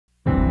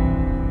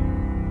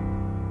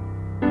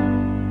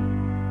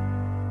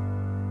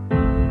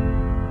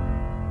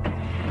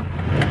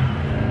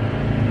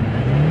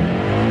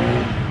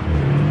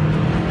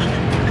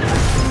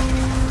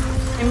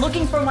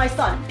my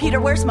son.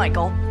 Peter, where's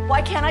Michael?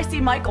 Why can't I see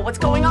Michael? What's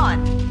going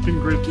on?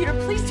 Ingrid. Peter,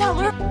 please tell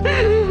her.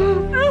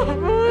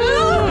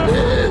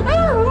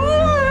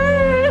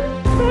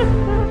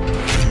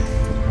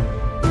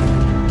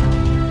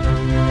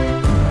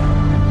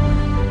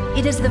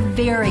 It is the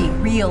very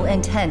real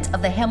intent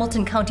of the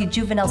Hamilton County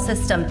juvenile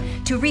system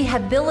to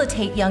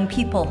rehabilitate young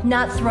people,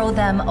 not throw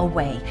them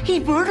away. He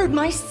murdered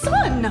my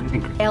son.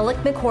 Alec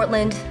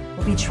McCourtland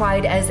will be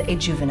tried as a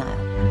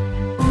juvenile.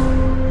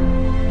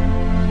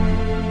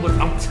 Look,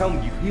 I'm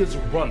telling you, he is a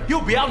runner. He'll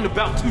be out in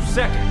about 2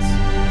 seconds.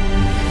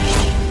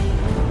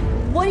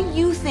 What do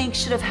you think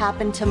should have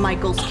happened to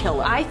Michael's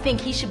killer? I think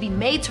he should be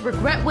made to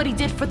regret what he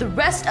did for the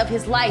rest of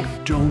his life.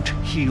 Don't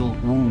heal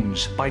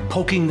wounds by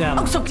poking them.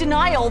 Oh, so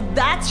denial,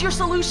 that's your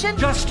solution?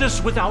 Justice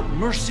without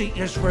mercy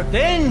is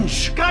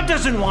revenge. God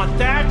doesn't want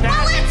that.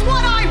 Well, it's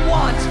what I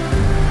want!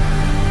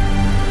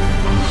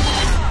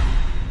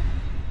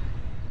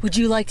 Would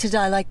you like to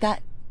die like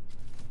that?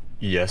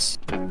 Yes.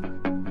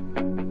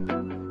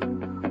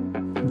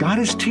 God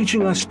is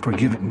teaching us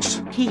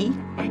forgiveness. He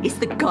is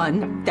the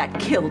gun that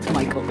killed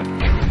Michael.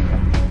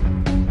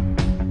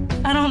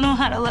 I don't know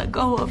how to let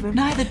go of him.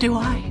 Neither do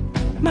I.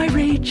 My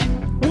rage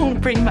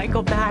won't bring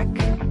Michael back.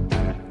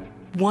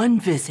 One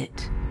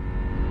visit.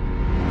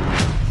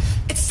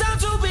 It's time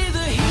to be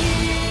the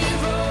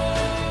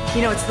hero.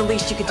 You know, it's the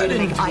least you could do to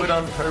didn't make do it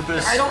on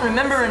purpose. I don't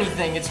remember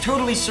anything. It's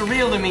totally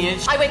surreal to me.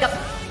 I wake up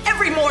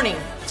every morning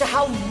to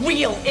how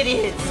real it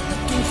is.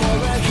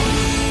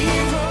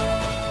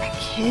 That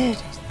kid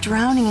is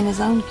drowning in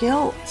his own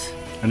guilt.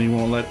 And he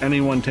won't let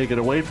anyone take it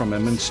away from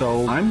him, and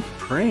so I'm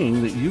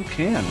praying that you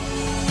can.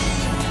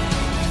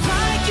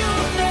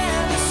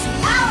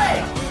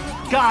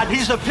 God,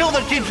 he's the pill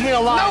that keeps me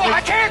alive. No,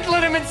 I can't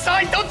let him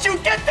inside. Don't you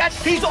get that?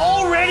 He's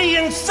already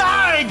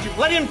inside.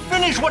 Let him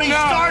finish what he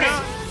started.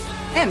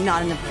 I am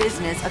not in the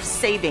business of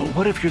saving.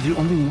 What if you're the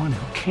only one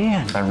who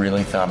can? I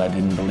really thought I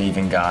didn't believe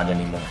in God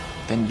anymore.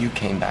 Then you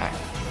came back.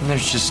 And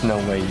there's just no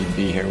way you'd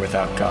be here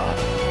without God.